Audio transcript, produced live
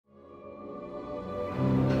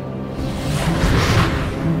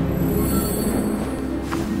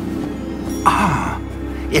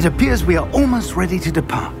It appears we are almost ready to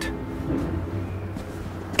depart.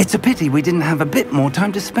 It's a pity we didn't have a bit more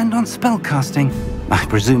time to spend on spellcasting. I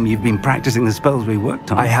presume you've been practicing the spells we worked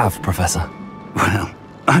on. I have, Professor. Well,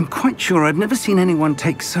 I'm quite sure I've never seen anyone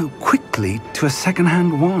take so quickly to a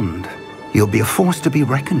second-hand wand. You'll be a force to be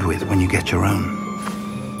reckoned with when you get your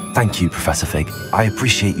own. Thank you, Professor Fig. I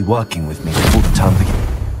appreciate you working with me before the term begins.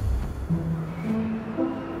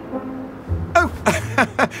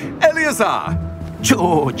 Oh, Eleazar!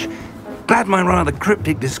 George, glad my rather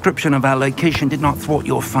cryptic description of our location did not thwart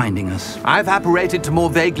your finding us. I've apparated to more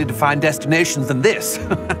vaguely defined destinations than this.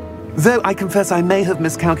 Though I confess I may have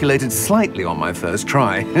miscalculated slightly on my first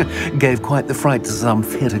try. Gave quite the fright to some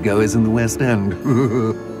theatre-goers in the West End.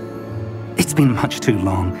 It's been much too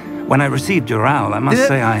long. When I received your owl, I must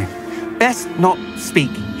say I... Best not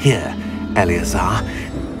speak here, Eleazar.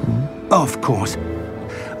 Of course.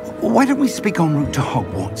 Why don't we speak en route to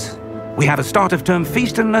Hogwarts? We have a start-of-term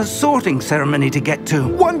feast and a sorting ceremony to get to.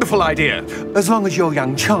 Wonderful idea! As long as your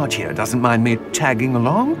young charge here doesn't mind me tagging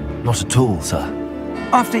along. Not at all, sir.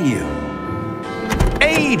 After you.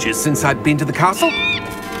 Ages since I'd been to the castle.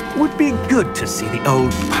 Would be good to see the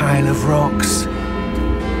old pile of rocks.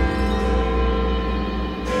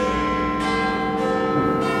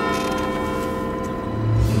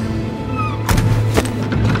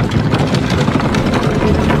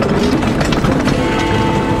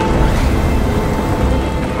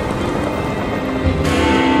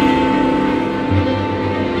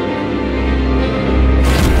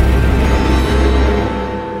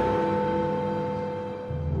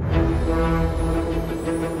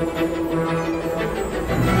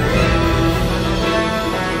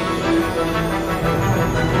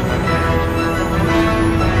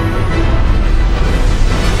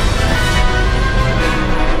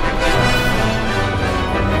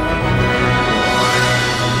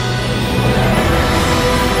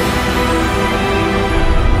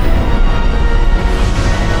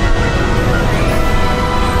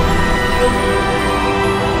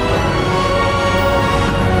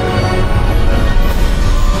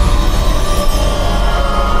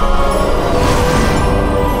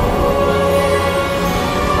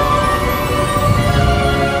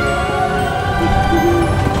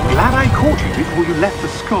 Before you left for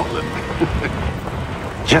Scotland.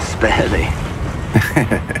 Just barely.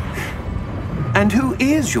 And who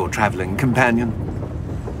is your traveling companion?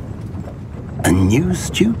 A new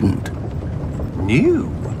student.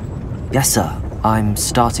 New? Yes, sir. I'm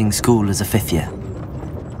starting school as a 5th year.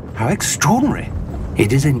 How extraordinary.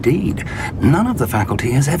 It is indeed. None of the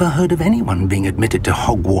faculty has ever heard of anyone being admitted to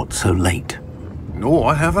Hogwarts so late.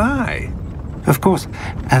 Nor have I. Of course,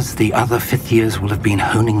 as the other 5th years will have been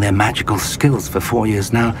honing their magical skills for 4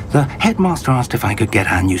 years now, the headmaster asked if I could get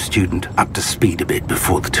our new student up to speed a bit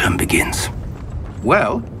before the term begins.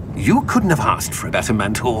 Well, you couldn't have asked for a better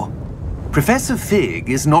mentor. Professor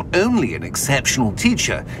Fig is not only an exceptional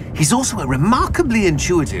teacher, he's also a remarkably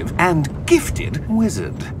intuitive and gifted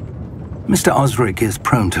wizard. Mr. Osric is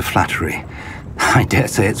prone to flattery. I dare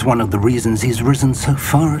say it's one of the reasons he's risen so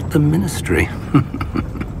far at the ministry.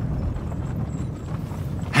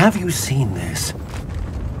 Have you seen this?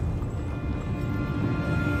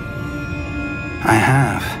 I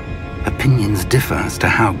have. Opinions differ as to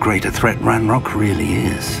how great a threat Ranrock really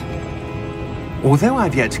is. Although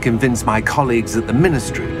I've yet to convince my colleagues at the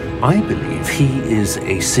Ministry, I believe he is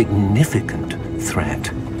a significant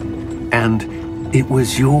threat. And it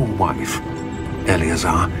was your wife,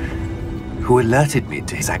 Eleazar, who alerted me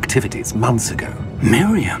to his activities months ago.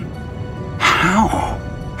 Miriam? How?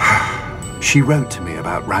 She wrote to me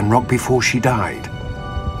about Ranrock before she died,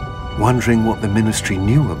 wondering what the Ministry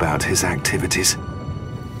knew about his activities.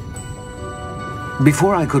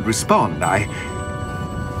 Before I could respond, I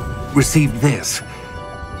received this.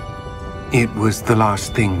 It was the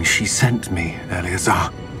last thing she sent me, Eleazar.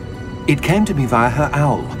 It came to me via her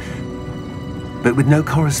owl, but with no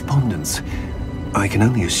correspondence. I can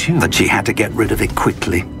only assume that she had to get rid of it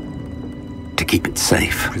quickly, to keep it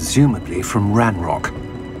safe. Presumably from Ranrock.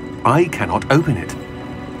 I cannot open it.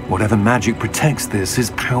 Whatever magic protects this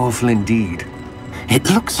is powerful indeed.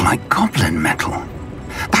 It looks like goblin metal.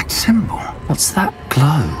 That symbol. What's that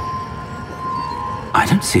glow? I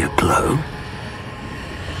don't see a glow.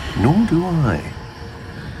 Nor do I.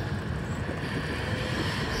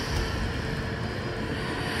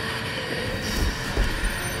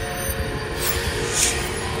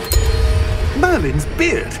 Merlin's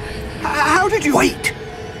beard. How did you... Wait!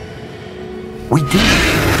 We do.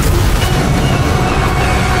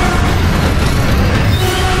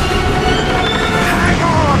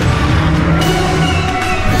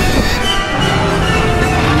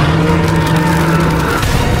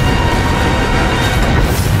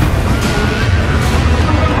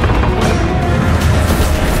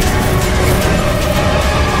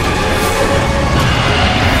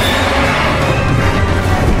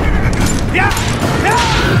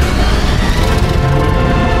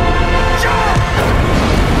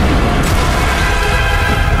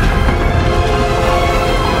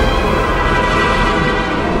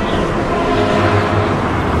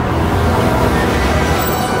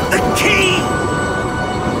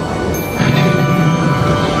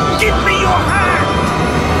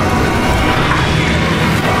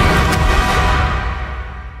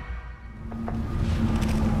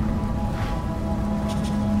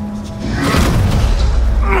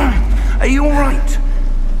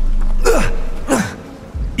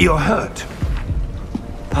 You're hurt.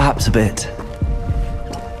 Perhaps a bit.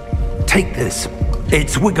 Take this.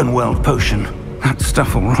 It's Wiggenweld potion. That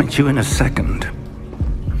stuff will right you in a second.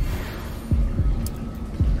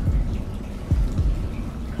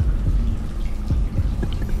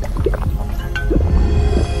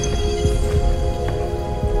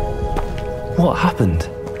 What happened?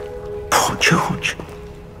 Poor George.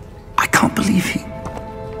 I can't believe he...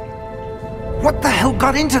 What the hell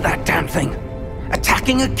got into that damn thing?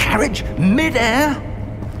 Attacking a carriage mid-air?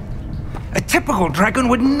 A typical dragon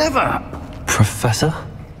would never... Professor?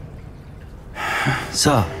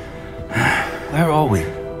 Sir, where are we?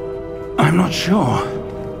 I'm not sure.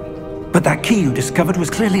 But that key you discovered was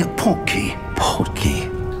clearly a port key. Port key?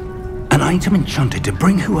 An item enchanted to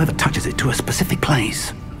bring whoever touches it to a specific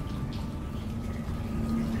place.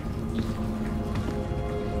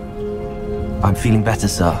 I'm feeling better,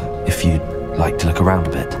 sir, if you'd like to look around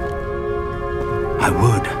a bit. I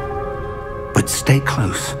would. But stay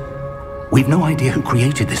close. We've no idea who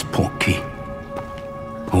created this port key.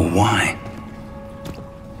 Or why.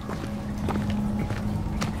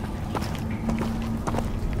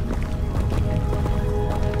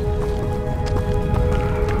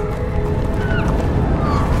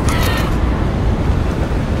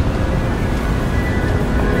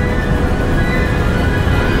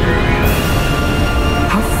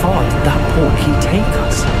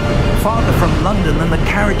 Farther from London than the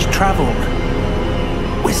carriage travelled.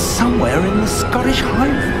 We're somewhere in the Scottish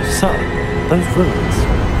Highlands. Sir, those ruins.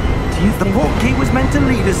 Do you think... The port key was meant to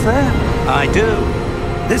lead us there? I do.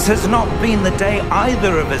 This has not been the day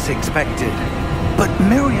either of us expected. But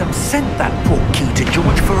Miriam sent that port key to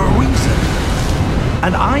George for a reason.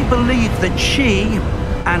 And I believe that she,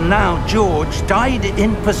 and now George, died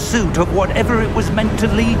in pursuit of whatever it was meant to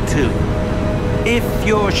lead to. If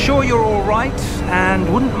you're sure you're all right,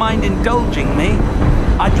 and wouldn't mind indulging me,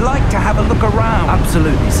 I'd like to have a look around.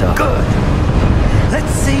 Absolutely, sir. Good.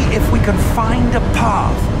 Let's see if we can find a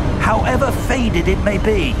path, however faded it may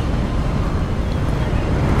be.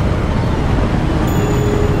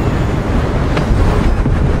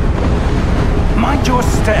 Mind your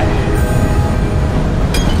step.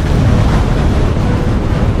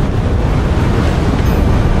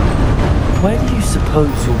 Where do you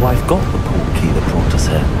suppose your wife got the port key that brought us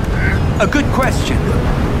here? A good question.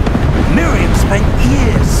 Miriam spent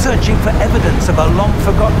years searching for evidence of a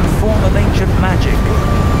long-forgotten form of ancient magic.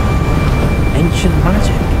 Ancient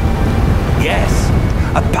magic? Yes,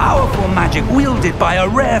 a powerful magic wielded by a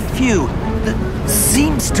rare few that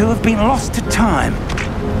seems to have been lost to time.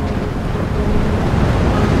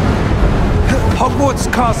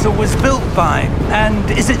 Hogwarts Castle was built by, and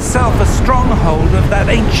is itself a stronghold of that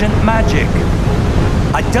ancient magic.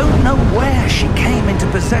 I don't know where she came into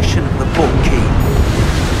possession of the port key,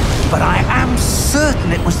 but I am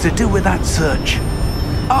certain it was to do with that search.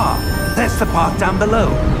 Ah, there's the path down below.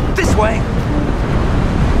 This way.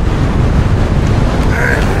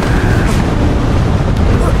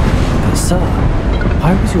 But sir,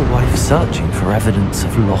 why was your wife searching for evidence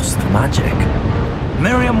of lost magic?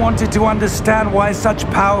 Miriam wanted to understand why such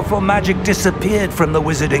powerful magic disappeared from the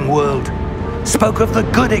wizarding world. Spoke of the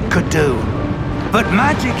good it could do. But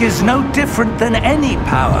magic is no different than any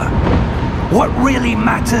power. What really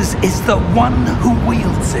matters is the one who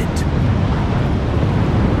wields it.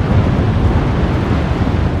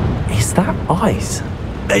 Is that ice?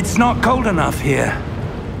 It's not cold enough here.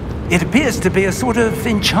 It appears to be a sort of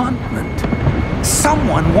enchantment.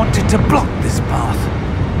 Someone wanted to block this path.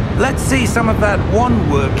 Let's see some of that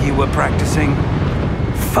wand work you were practicing.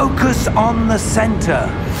 Focus on the center.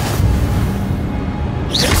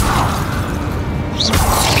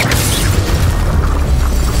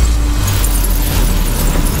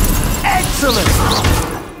 Excellent!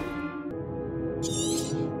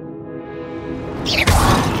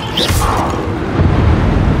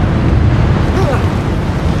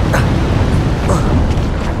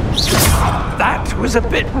 That was a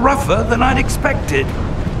bit rougher than I'd expected.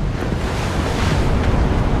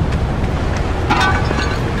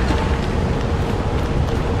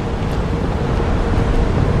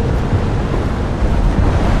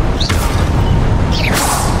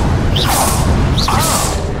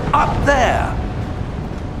 Up there!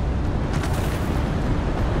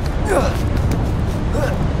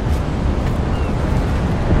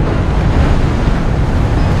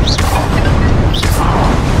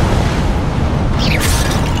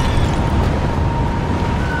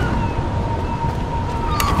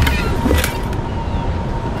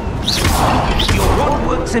 Your wand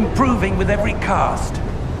work's improving with every cast.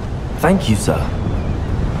 Thank you, sir.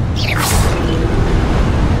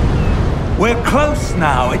 We're close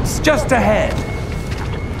now, it's just ahead.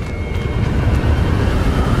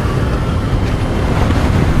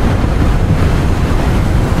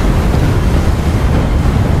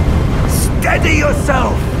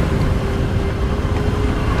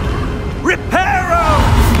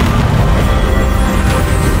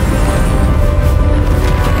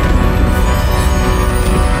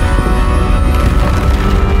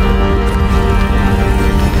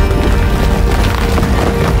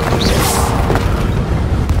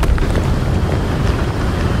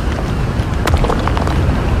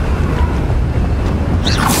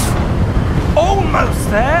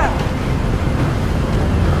 there?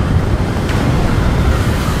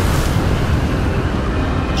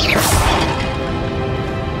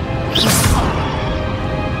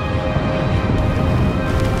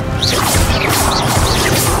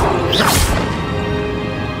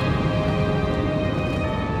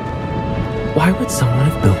 Why would someone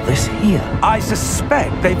have built this here? I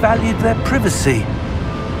suspect they valued their privacy.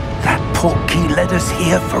 That portkey led us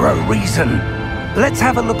here for a reason. Let's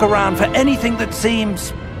have a look around for anything that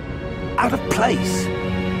seems out of place.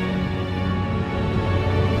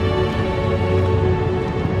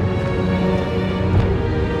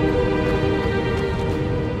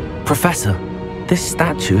 Professor, this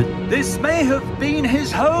statue... This may have been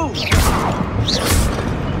his home.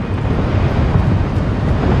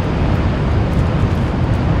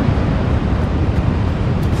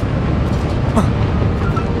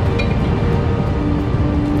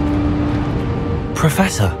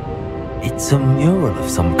 Professor, it's a mural of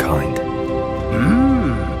some kind.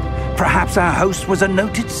 Perhaps our host was a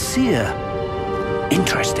noted seer.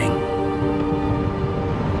 Interesting.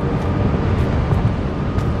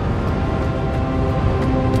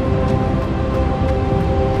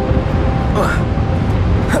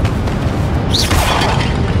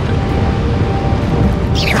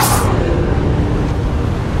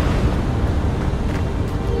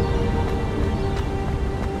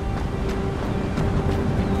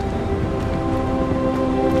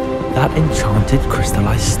 That enchanted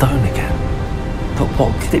crystallized stone again. But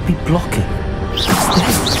what could it be blocking? What's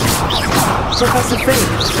this? Professor Fig!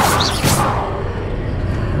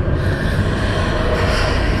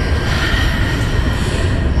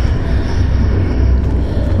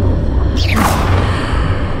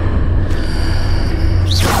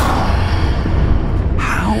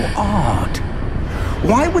 How odd.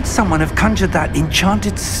 Why would someone have conjured that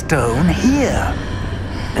enchanted stone here?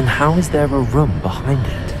 And how is there a room behind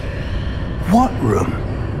it? What room?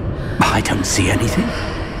 I don't see anything.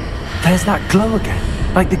 There's that glow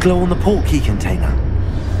again, like the glow on the portkey container.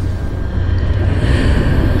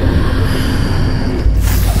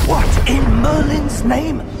 What in Merlin's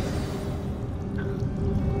name?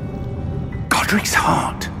 Godric's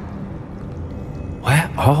heart. Where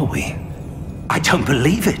are we? I don't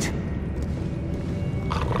believe it.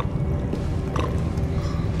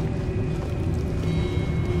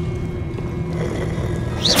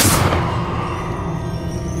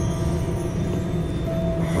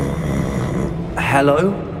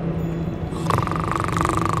 Hello?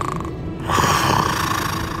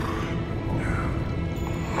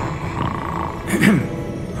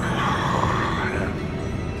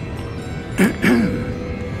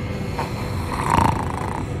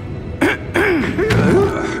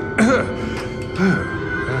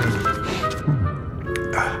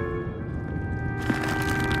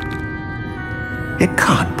 It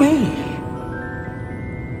can't be.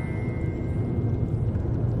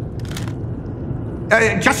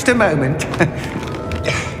 Just a moment.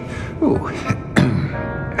 Oh.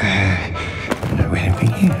 Where are we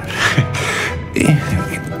here?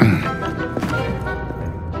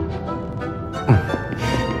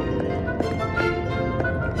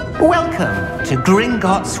 Welcome to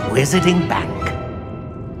Gringotts Wizarding Bank.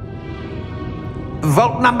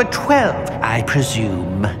 Vault number 12, I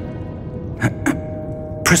presume.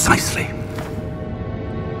 Precisely.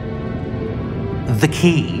 The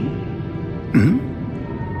key?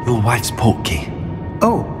 Your wife's portkey.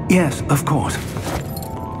 Oh, yes, of course.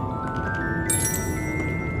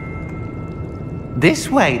 This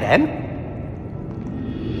way, then.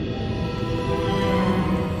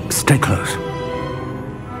 Stay close.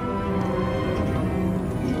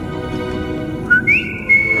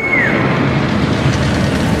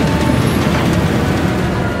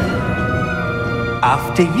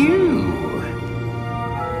 After you.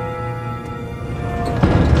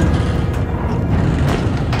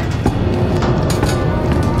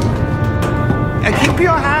 Keep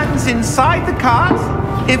your hands inside the cards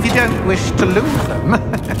if you don't wish to lose them.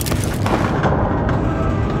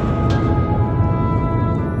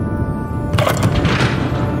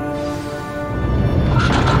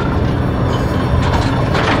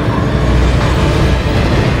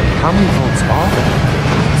 How many vaults are there?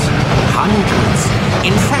 Hundreds.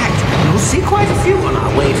 In fact, you'll see quite a few on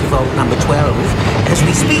our way to vault number 12. As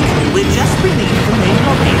we speak, we're just beneath the main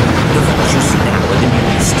lobby. The vault you see now in the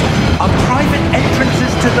newest. Are private entrances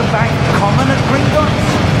to the bank common at Gringotts?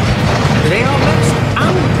 They are most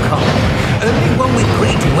uncommon. Only one with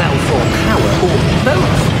great wealth or power, or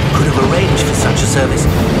both, could have arranged for such a service.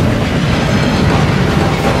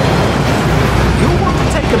 You'll want to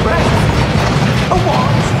take a breath. A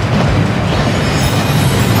what?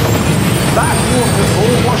 That waterfall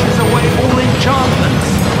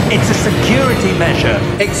security measure.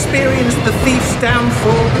 Experienced the thief's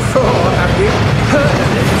downfall before, have you? Heard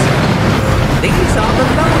of it? These are the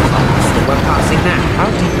lower halves that we're passing now. How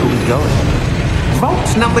deep are we going? Vault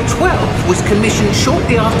number 12 was commissioned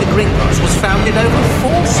shortly after Gringotts was founded over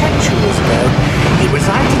 4 centuries ago. It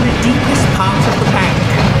resides in the deepest part of the bank.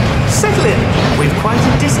 Settle in. We've quite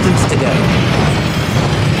a distance to go.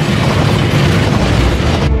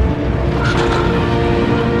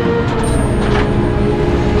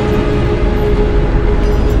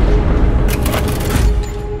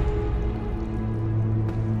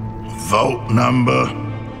 Vault number?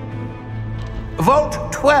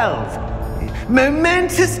 Vault 12.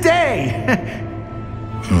 Momentous day.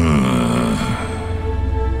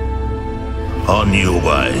 On your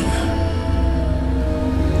way.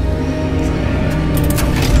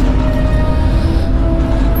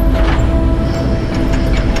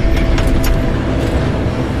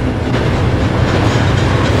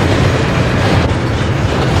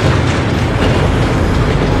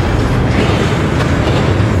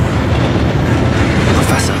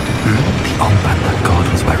 Professor, the armband that guard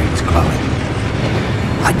was wearing is glowing.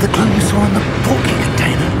 Like the glow you saw on the porky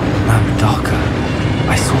container? No, darker.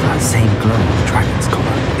 I saw that same glow on the dragon's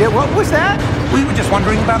collar. Yeah, what was that? We were just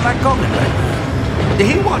wondering about that goblin, right?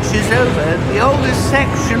 He watches over the oldest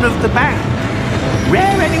section of the bank.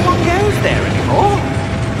 Rare anyone goes there anymore.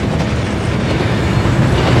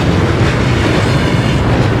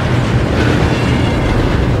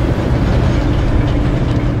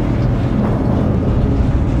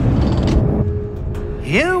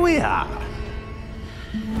 Here we are.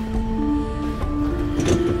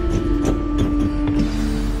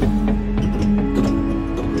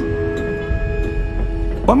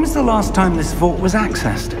 When was the last time this vault was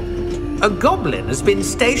accessed? A goblin has been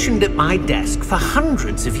stationed at my desk for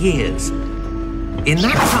hundreds of years. In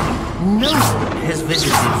that time, no one has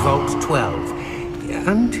visited Vault 12.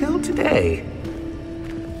 Until today.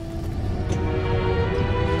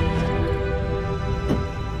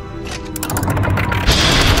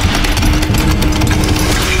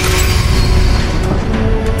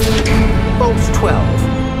 Vault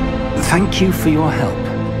 12. Thank you for your help.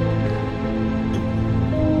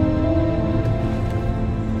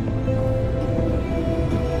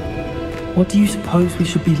 What do you suppose we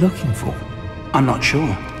should be looking for? I'm not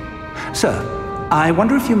sure. Sir, I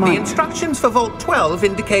wonder if you might... The instructions for Vault 12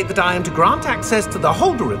 indicate that I am to grant access to the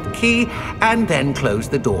holder of the key and then close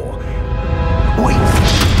the door. Wait!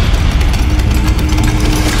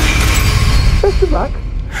 Best of luck.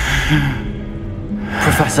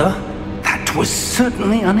 Professor? That was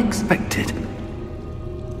certainly unexpected.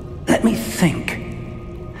 Let me think.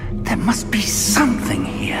 There must be something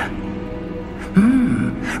here.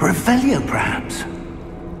 Revelio, perhaps?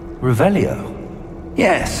 Revelio?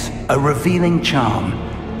 Yes, a revealing charm.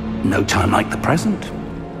 No time like the present.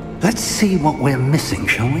 Let's see what we're missing,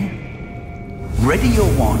 shall we? Ready your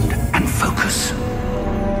wand and focus.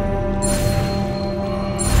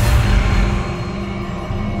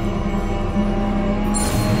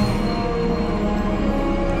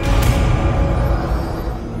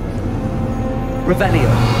 Revelio.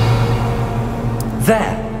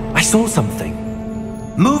 There! I saw something.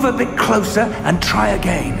 Move a bit closer and try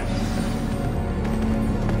again.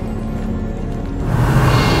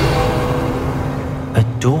 A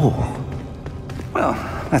door. Well,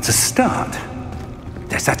 that's a start.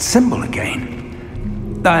 There's that symbol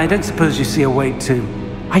again. I don't suppose you see a way to...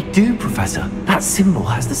 I do, Professor. That symbol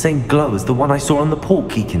has the same glow as the one I saw on the port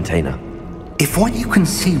key container. If what you can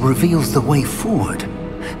see reveals the way forward,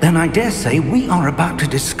 then I dare say we are about to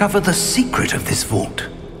discover the secret of this vault.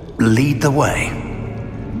 Lead the way.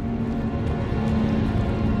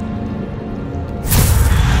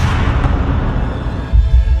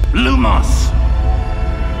 Lumos!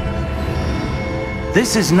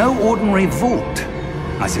 This is no ordinary vault.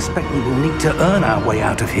 I suspect we will need to earn our way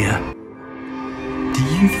out of here. Do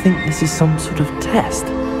you think this is some sort of test?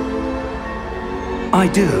 I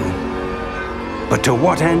do. But to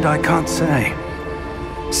what end, I can't say.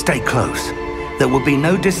 Stay close. There will be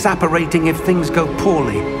no disapparating if things go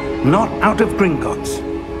poorly. Not out of Gringotts.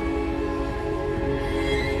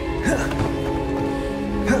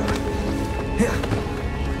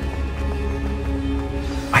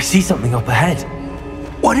 I see something up ahead.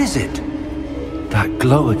 What is it? That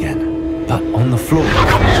glow again, but on the floor.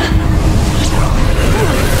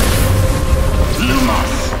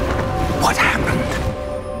 Lumos! What happened?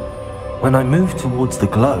 When I moved towards the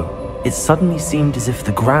glow, it suddenly seemed as if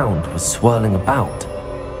the ground was swirling about.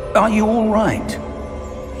 Are you all right?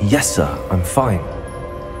 Yes, sir, I'm fine.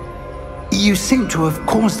 You seem to have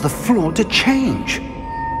caused the floor to change.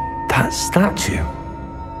 That statue.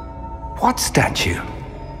 What statue?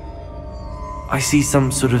 I see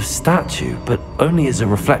some sort of statue, but only as a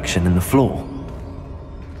reflection in the floor.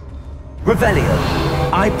 Revelio,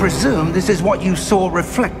 I presume this is what you saw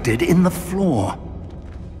reflected in the floor.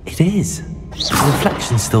 It is. The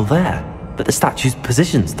reflection's still there, but the statue's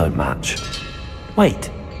positions don't match. Wait,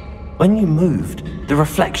 when you moved, the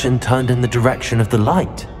reflection turned in the direction of the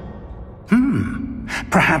light.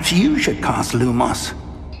 Perhaps you should cast Lumos.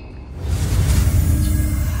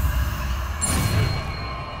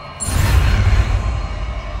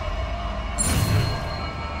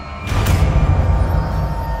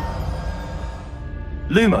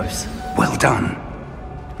 Lumos! Well done.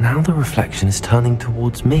 Now the reflection is turning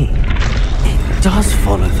towards me. It does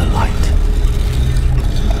follow the light.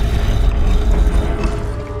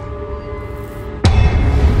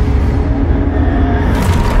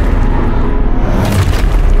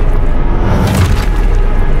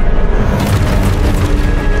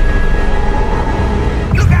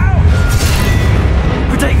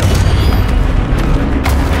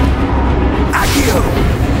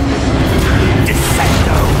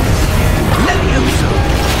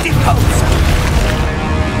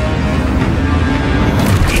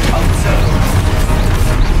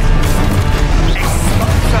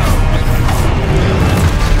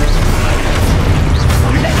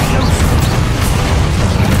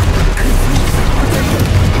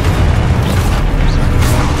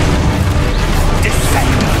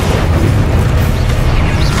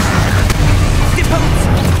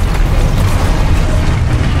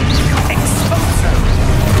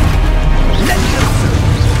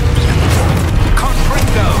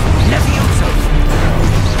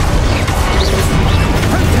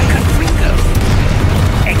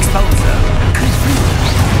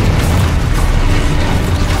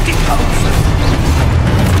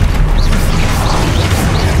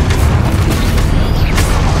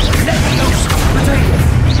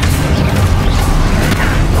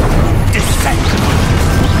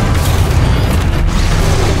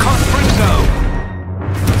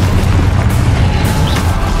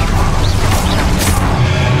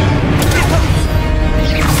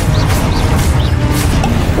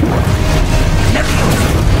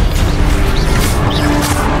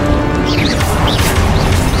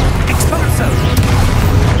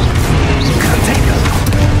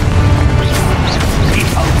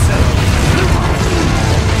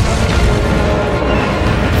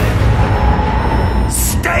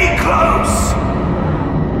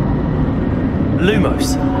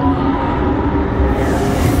 Lumos.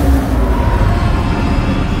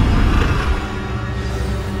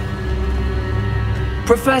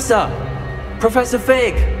 Professor! Professor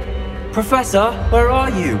Fig! Professor, where are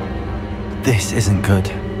you? This isn't good.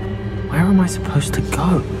 Where am I supposed to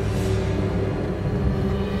go?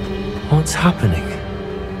 What's happening?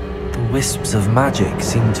 The wisps of magic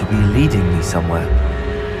seem to be leading me somewhere.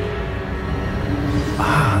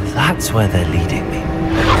 Ah, that's where they're leading me.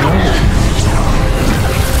 Oh.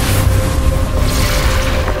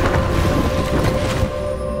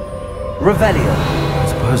 Revelio. I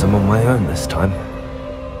suppose I'm on my own this time.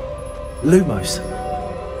 Lumos.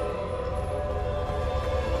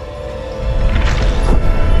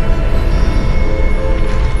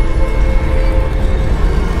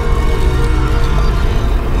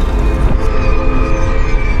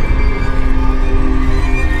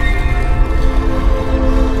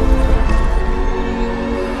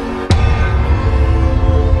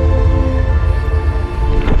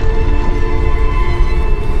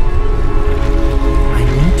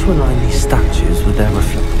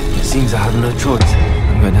 Seems I have no choice.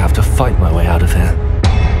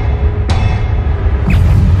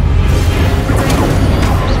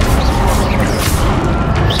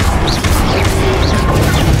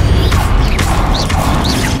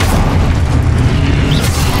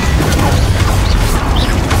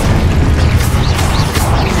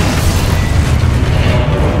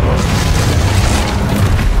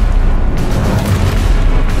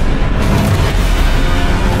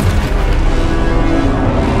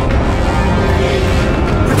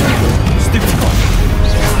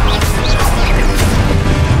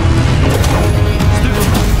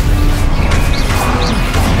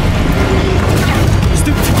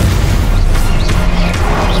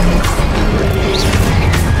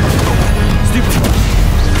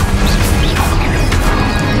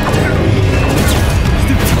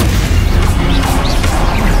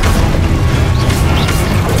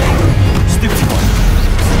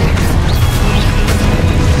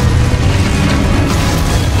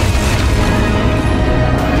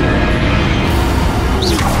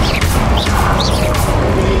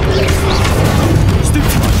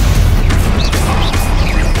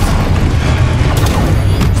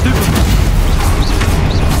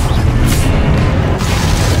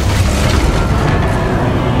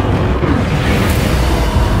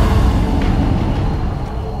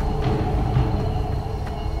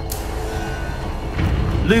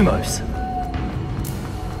 Lumos.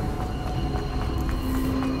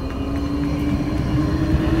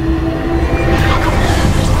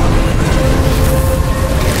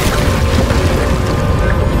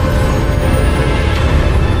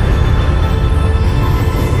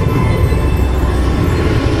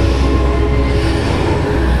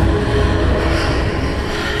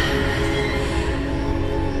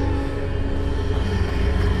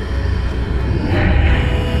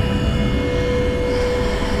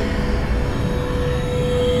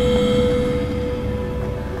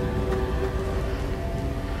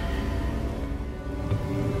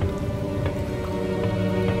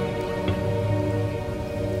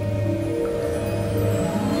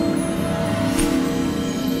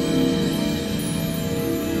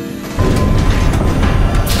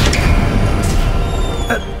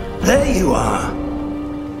 There you are.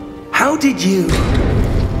 How did you...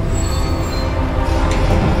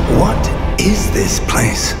 What is this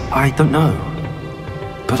place? I don't know.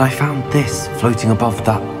 But I found this floating above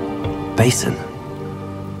that basin.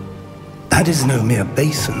 That is no mere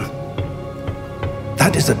basin.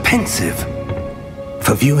 That is a pensive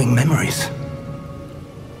for viewing memories.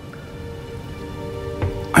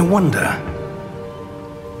 I wonder...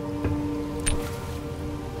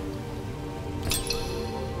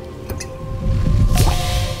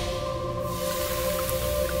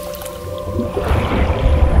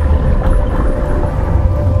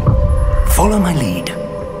 Follow my lead.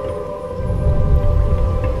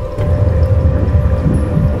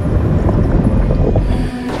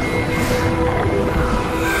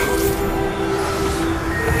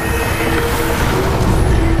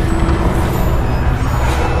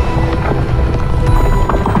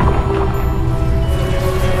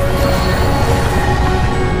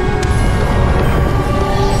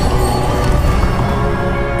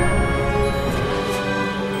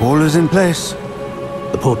 All is in place.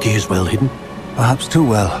 The portkey is well hidden. Perhaps too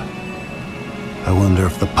well. I wonder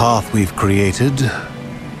if the path we've created...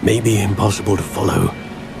 May be impossible to follow.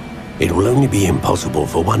 It will only be impossible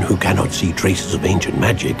for one who cannot see traces of ancient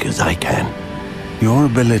magic as I can. Your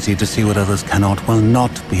ability to see what others cannot will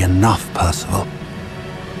not be enough, Percival.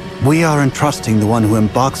 We are entrusting the one who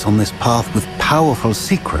embarks on this path with powerful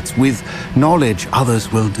secrets, with knowledge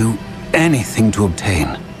others will do anything to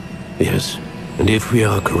obtain. Yes, and if we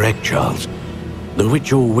are correct, Charles, the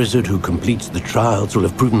witch or wizard who completes the trials will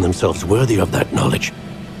have proven themselves worthy of that knowledge,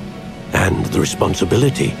 and the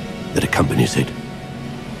responsibility that accompanies it.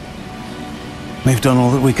 We've done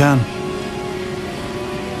all that we can.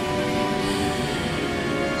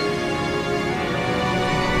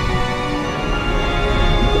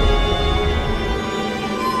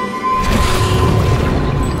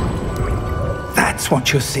 That's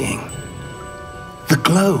what you're seeing. The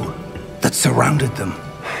glow that surrounded them.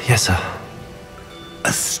 Yes, sir.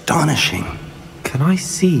 Astonishing. Can I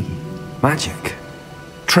see magic?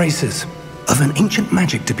 Traces of an ancient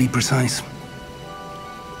magic, to be precise.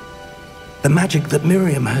 The magic that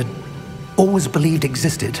Miriam had always believed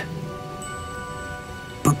existed,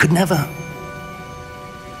 but could never.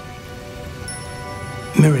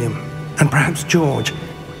 Miriam, and perhaps George,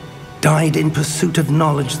 died in pursuit of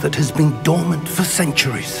knowledge that has been dormant for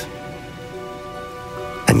centuries.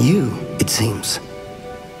 And you, it seems,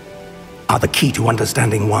 are the key to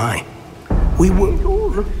understanding why. It all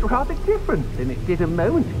looks rather different than it did a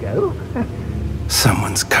moment ago.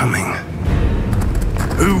 Someone's coming.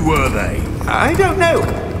 Who were they? I don't know.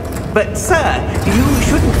 But, sir, you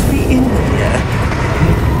shouldn't be in here.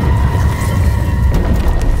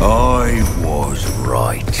 I was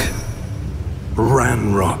right.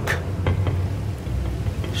 Ranrock.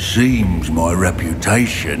 Seems my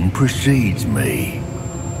reputation precedes me.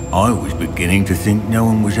 I was beginning to think no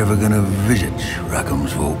one was ever going to visit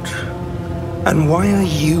Rackham's vault. And why are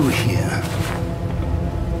you here?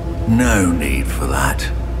 No need for that.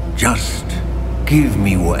 Just give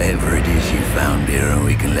me whatever it is you found here and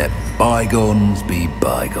we can let bygones be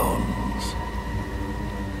bygones.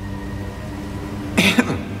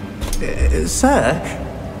 Sir,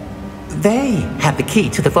 they have the key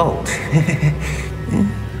to the vault.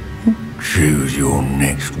 Choose your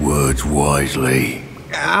next words wisely.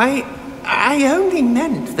 I only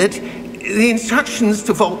meant that the instructions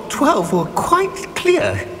to Vault 12 were quite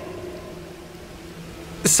clear.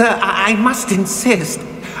 Sir, I must insist.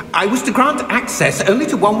 I was to grant access only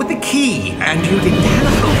to one with the key, and you didn't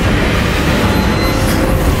have them.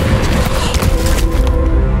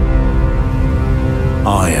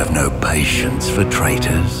 I have no patience for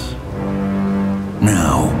traitors.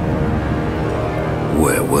 Now,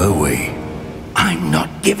 where were we? I'm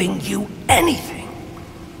not giving you anything.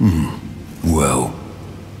 Well,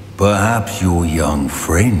 Perhaps your young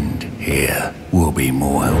friend here will be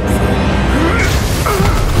more helpful.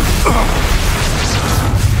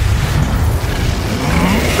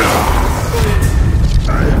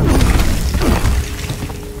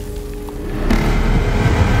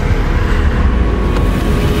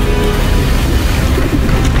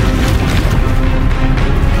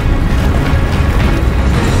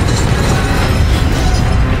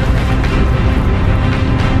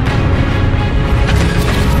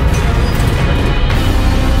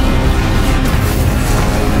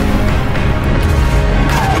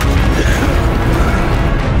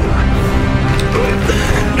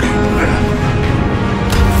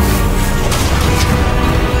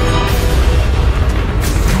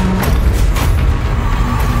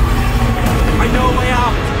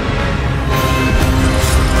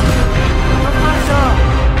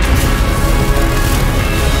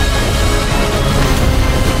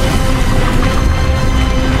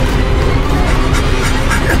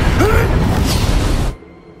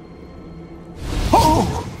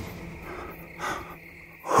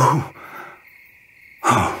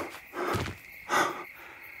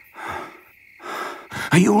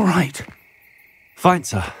 Are you all right? Fine,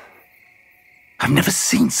 sir. I've never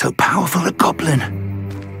seen so powerful a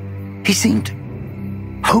goblin. He seemed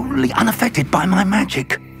wholly unaffected by my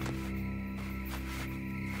magic.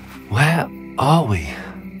 Where are we?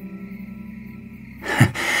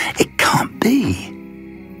 It can't be.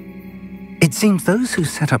 It seems those who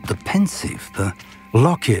set up the pensive, the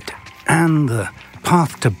locket, and the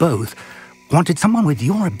path to both wanted someone with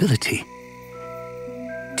your ability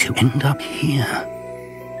to end up here.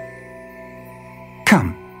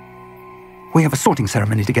 Come. We have a sorting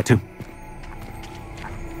ceremony to get to.